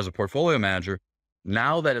 now, as a portfolio manager,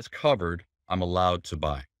 now that it's covered, I'm allowed to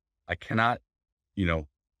buy. I cannot,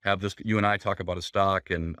 have this, you and I talk about a stock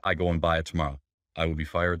and I go and buy it tomorrow. I will be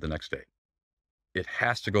fired the next day. It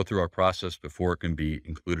has to go through our process before it can be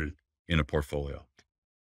included in a portfolio.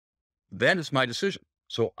 Then it's my decision.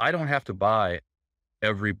 So I don't have to buy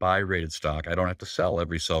every buy rated stock. I don't have to sell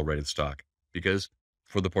every sell rated stock, because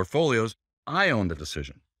for the portfolios, I own the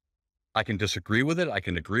decision. I can disagree with it. I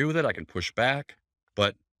can agree with it. I can push back,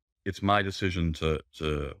 but it's my decision to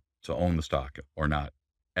own the stock or not.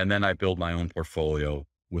 And then I build my own portfolio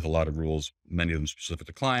with a lot of rules, many of them specific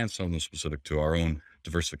to clients, some of them specific to our own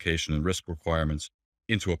diversification and risk requirements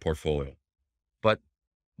into a portfolio. But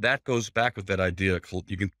that goes back with that idea.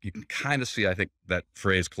 You can kind of see, I think, that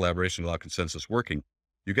phrase collaboration without consensus working.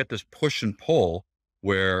 You get this push and pull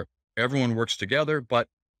where everyone works together, but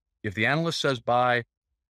if the analyst says buy,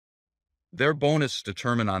 their bonus is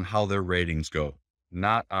determined on how their ratings go,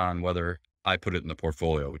 not on whether I put it in the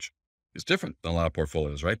portfolio, which is different than a lot of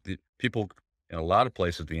portfolios, right? The people in a lot of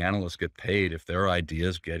places, the analysts get paid if their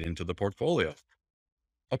ideas get into the portfolio.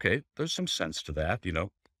 Okay, there's some sense to that.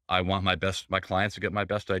 I want my clients to get my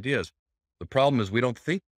best ideas. The problem is we don't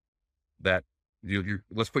think that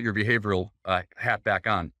let's put your behavioral hat back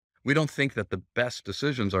on. We don't think that the best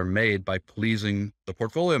decisions are made by pleasing the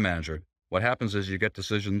portfolio manager. What happens is you get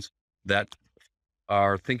decisions that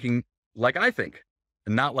are thinking like I think.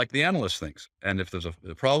 not like the analyst thinks. And if there's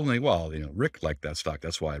a problem, well, Rick liked that stock.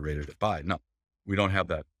 That's why I rated it buy. No, we don't have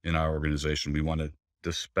that in our organization. We want to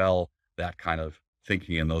dispel that kind of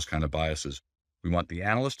thinking and those kind of biases. We want the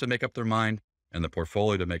analyst to make up their mind and the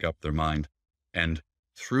portfolio to make up their mind. And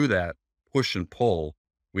through that push and pull,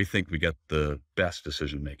 we think we get the best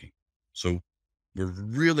decision making. So we're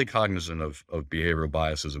really cognizant of behavioral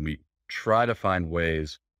biases, and we try to find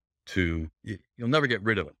ways to, you'll never get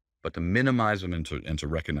rid of them, but to minimize them and to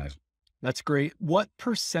recognize them. That's great. What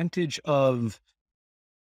percentage of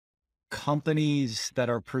companies that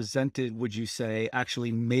are presented would you say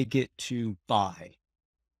actually make it to buy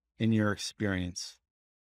in your experience?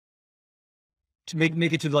 To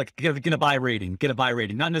make it to like get a buy rating,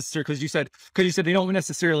 not necessarily because you said they don't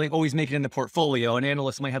necessarily always make it in the portfolio. An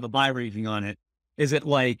analyst might have a buy rating on it. Is it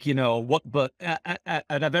like, but out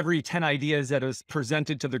of every 10 ideas that is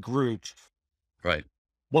presented to the group, right,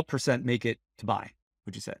 what percent make it to buy,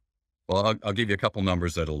 would you say? Well, I'll give you a couple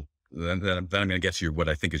numbers then I'm going to get to what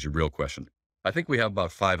I think is your real question. I think we have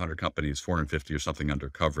about 500 companies, 450 or something under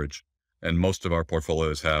coverage. And most of our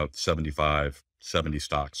portfolios have 75, 70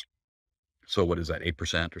 stocks. So what is that,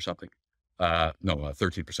 8% or something? No,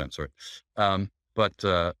 13%, sorry. But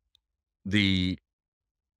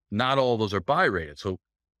not all of those are buy rated. So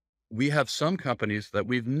we have some companies that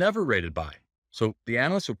we've never rated buy. So the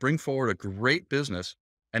analysts will bring forward a great business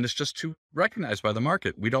and it's just too recognized by the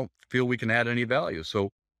market. We don't feel we can add any value. So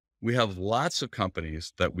we have lots of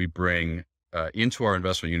companies that we bring into our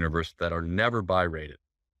investment universe that are never buy rated.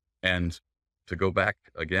 And to go back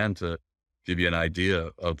again to give you an idea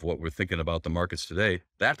of what we're thinking about the markets today,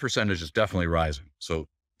 that percentage is definitely rising. So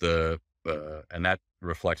and that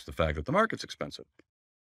reflects the fact that the market's expensive.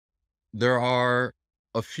 There are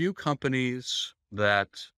a few companies that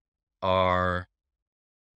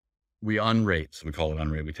we unrate. So we call it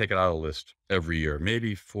unrate. We take it out of the list every year,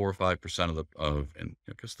 maybe 4 or 5% and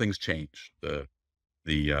because things change, the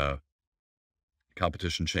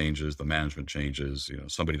competition changes, the management changes,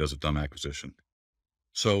 somebody does a dumb acquisition.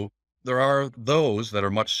 So there are those that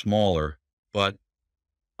are much smaller, but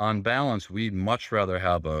on balance, we'd much rather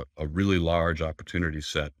have a really large opportunity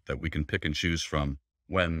set that we can pick and choose from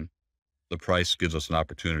when the price gives us an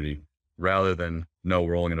opportunity, rather than, no,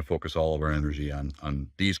 we're only going to focus all of our energy on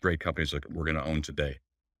these great companies that we're going to own today.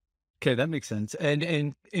 Okay, that makes sense.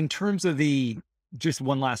 And in terms of just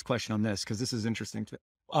one last question on this, because this is interesting too.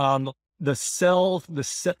 As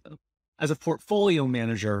a portfolio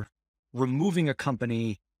manager, removing a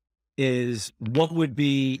company is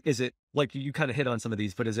it like you kind of hit on some of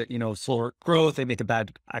these, but is it, slower growth, they make a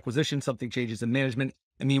bad acquisition, something changes in management?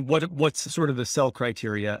 I mean, what's sort of the sell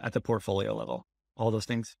criteria at the portfolio level? All those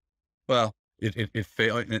things? Well, it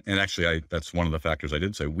failed. And actually that's one of the factors I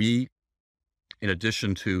did say. We, in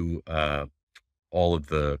addition to all of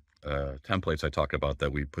the templates I talked about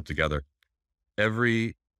that we put together,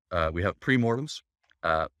 we have pre-mortems,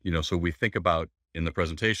 so we think about in the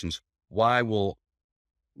presentations,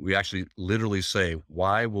 we actually literally say,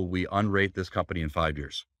 why will we unrate this company in 5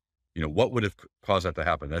 years? What would have caused that to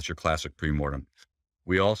happen? That's your classic pre-mortem.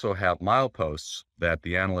 We also have mileposts that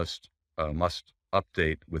the analyst must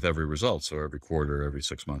update with every result. So every quarter, every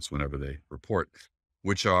 6 months, whenever they report,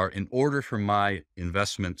 which are, in order for my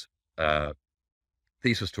investment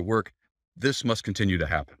thesis to work, this must continue to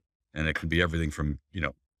happen. And it can be everything from,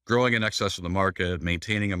 growing in excess of the market,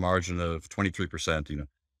 maintaining a margin of 23%,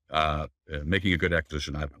 making a good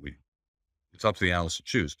acquisition. It's up to the analyst to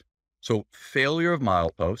choose. So failure of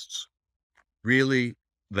mileposts really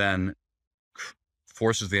then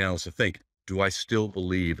forces the analyst to think, do I still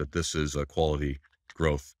believe that this is a quality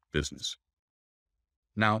growth business?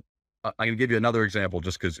 Now, I'm going to give you another example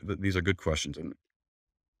just because these are good questions.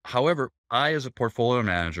 However, I, as a portfolio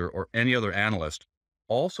manager or any other analyst,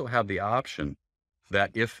 also have the option that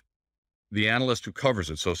if the analyst who covers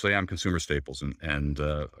it, so say I'm consumer staples and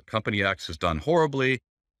company X has done horribly,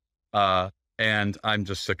 and I'm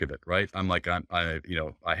just sick of it, right? I'm like, I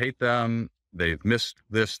hate them. They've missed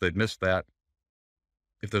this, they've missed that.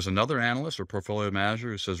 If there's another analyst or portfolio manager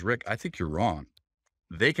who says, Rick, I think you're wrong,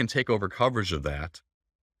 they can take over coverage of that,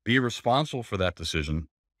 be responsible for that decision,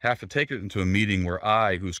 have to take it into a meeting where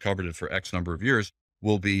I, who's covered it for X number of years,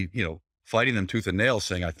 will be, fighting them tooth and nail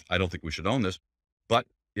saying, I don't think we should own this. But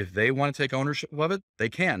if they want to take ownership of it, they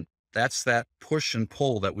can. That's that push and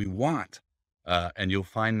pull that we want. And you'll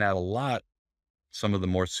find that a lot. Some of the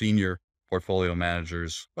more senior portfolio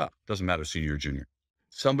managers, well, it doesn't matter, senior or junior,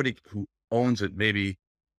 somebody who owns it maybe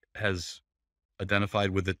has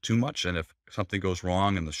identified with it too much. And if something goes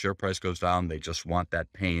wrong and the share price goes down, they just want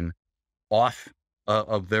that pain off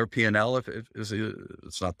of their P&L. If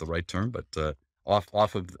it's not the right term, but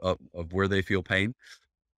off of where they feel pain.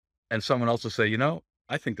 And someone else will say,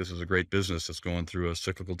 I think this is a great business that's going through a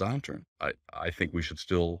cyclical downturn. I think we should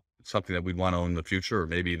still, it's something that we'd want to own in the future, or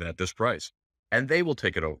maybe even at this price. And they will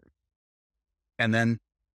take it over. And then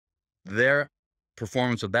their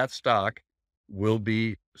performance of that stock will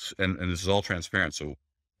be, and this is all transparent. So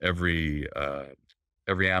every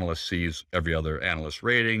analyst sees every other analyst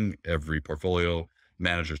rating, every portfolio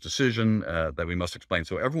manager's decision that we must explain.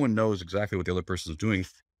 So everyone knows exactly what the other person is doing.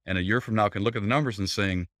 And a year from now can look at the numbers and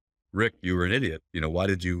saying, Rick, you were an idiot. Why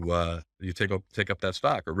did you take up that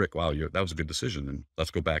stock? Or Rick, wow, that was a good decision. And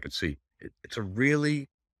let's go back and see. It's a really,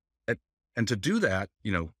 and to do that,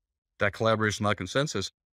 that collaboration, that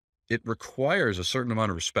consensus, it requires a certain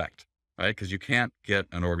amount of respect, right? Because you can't get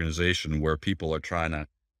an organization where people are trying to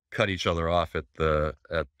cut each other off at the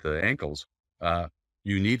ankles.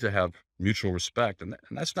 You need to have mutual respect, and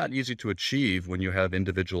that's not easy to achieve when you have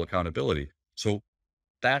individual accountability. So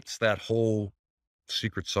that's that whole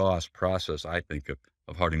secret sauce process, I think,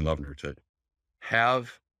 of Harding Loevner, to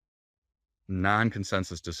have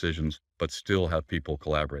non-consensus decisions, but still have people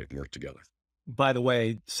collaborate and work together. By the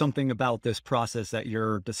way, something about this process that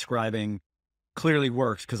you're describing clearly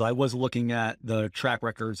works, because I was looking at the track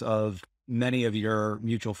records of many of your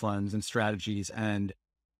mutual funds and strategies, and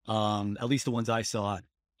at least the ones I saw.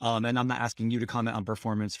 And I'm not asking you to comment on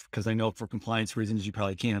performance, because I know for compliance reasons you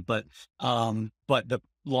probably can't, but the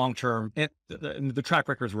long-term, the track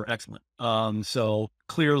records were excellent. So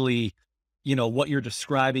clearly, what you're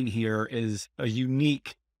describing here is a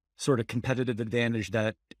unique sort of competitive advantage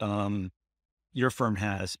that your firm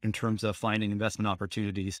has in terms of finding investment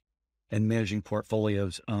opportunities and managing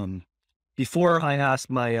portfolios. Before I ask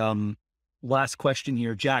my last question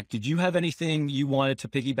here, Jack, did you have anything you wanted to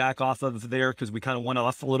piggyback off of there? Because we kind of went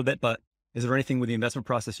off a little bit, but is there anything with the investment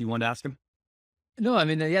process you wanted to ask him? No, I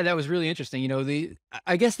mean, yeah, that was really interesting.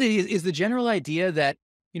 I guess is the general idea that,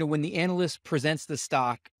 when the analyst presents the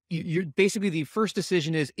stock, you're basically, the first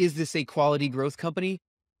decision is this a quality growth company?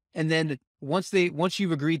 And then once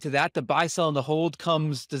you've agreed to that, the buy, sell, and the hold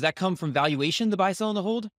does that come from valuation, the buy, sell, and the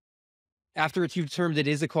hold? After you've determined it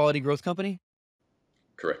is a quality growth company?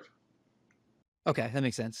 Correct. Okay, that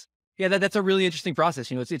makes sense. Yeah, that's a really interesting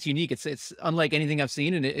process. It's unique. It's unlike anything I've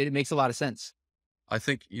seen, and it makes a lot of sense. I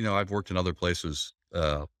think, I've worked in other places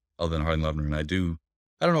other than Harding Loevner, and I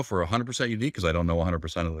don't know if we're 100% unique, because I don't know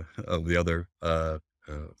 100% of the other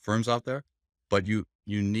firms out there, but you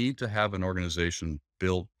need to have an organization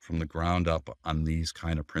built from the ground up on these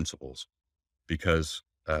kind of principles, because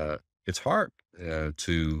it's hard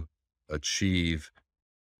to achieve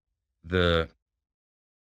the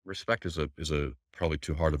respect is a probably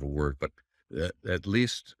too hard of a word, but at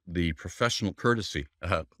least the professional courtesy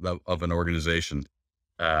of an organization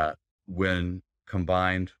when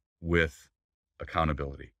combined with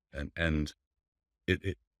accountability, and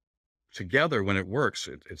it together, when it works,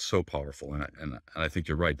 it's so powerful. And I think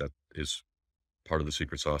you're right. That is part of the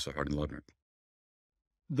secret sauce of Harding Loevner.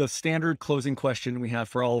 The standard closing question we have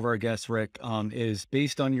for all of our guests, Rick, is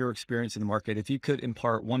based on your experience in the market. If you could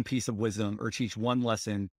impart one piece of wisdom or teach one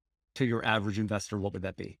lesson to your average investor, what would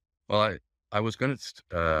that be? Well, I was going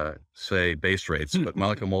to say base rates, but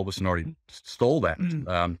Malcolm Mulbison already stole that.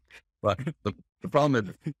 But the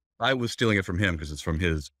problem is I was stealing it from him because it's from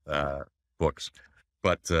his books.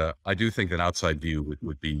 But I do think an outside view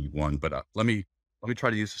would be one. But let me try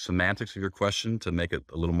to use the semantics of your question to make it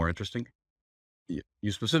a little more interesting.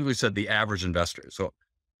 You specifically said the average investor. So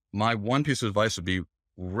my one piece of advice would be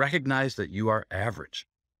recognize that you are average.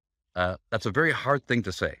 That's a very hard thing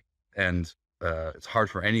to say. And it's hard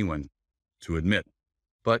for anyone to admit.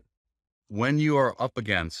 But when you are up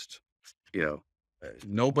against,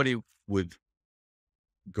 nobody would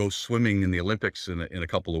go swimming in the Olympics in a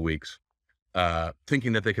couple of weeks,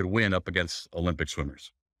 thinking that they could win up against Olympic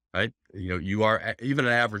swimmers, right? You are even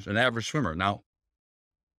an average swimmer. Now,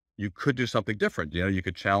 you could do something different. You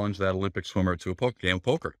could challenge that Olympic swimmer to a game of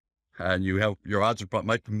poker, and your odds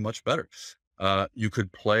might be much better. You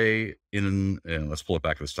could play let's pull it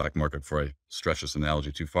back to the stock market before I stretch this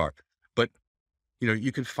analogy too far. But,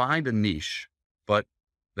 you can find a niche, but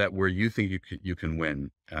that where you think you can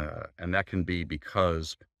win. And that can be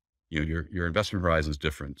because, your investment horizon is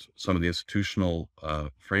different. Some of the institutional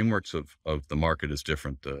frameworks of the market is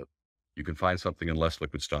different. You can find something in less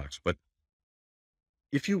liquid stocks. But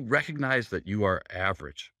if you recognize that you are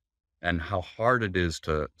average and how hard it is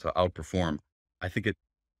to outperform, I think it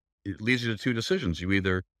leads you to two decisions. You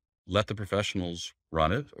either let the professionals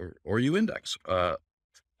run it or you index,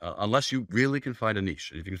 unless you really can find a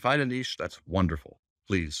niche. If you can find a niche, that's wonderful.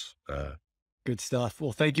 Please Good stuff.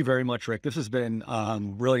 Well, thank you very much, Rick. This has been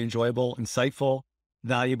really enjoyable, insightful,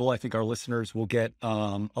 valuable. I think our listeners will get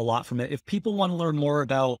a lot from it. If people want to learn more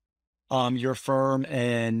about your firm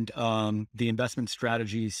and the investment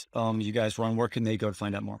strategies you guys run, where can they go to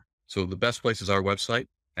find out more? So the best place is our website,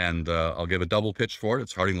 and I'll give a double pitch for it.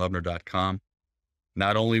 It's hardingloevner.com.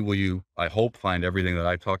 Not only will you, I hope, find everything that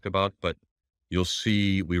I talked about, but you'll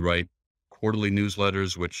see we write quarterly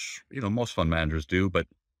newsletters, which, most fund managers do, but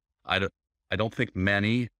I don't think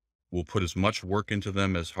many will put as much work into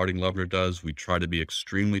them as Harding Loevner does. We try to be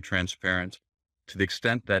extremely transparent to the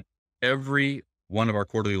extent that every one of our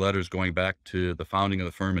quarterly letters going back to the founding of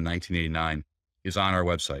the firm in 1989 is on our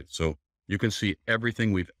website. So you can see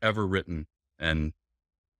everything we've ever written and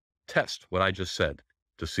test what I just said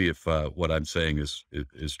to see if what I'm saying is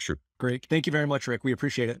true. Great. Thank you very much, Rick. We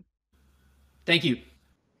appreciate it. Thank you.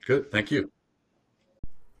 Good. Thank you.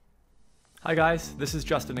 Hi guys, this is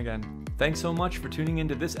Justin again. Thanks so much for tuning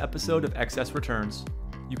into this episode of Excess Returns.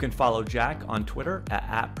 You can follow Jack on Twitter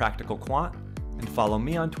at @PracticalQuant and follow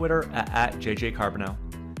me on Twitter at JJCarbonell.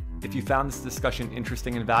 If you found this discussion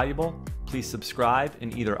interesting and valuable, please subscribe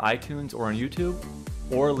in either iTunes or on YouTube,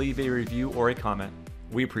 or leave a review or a comment.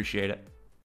 We appreciate it.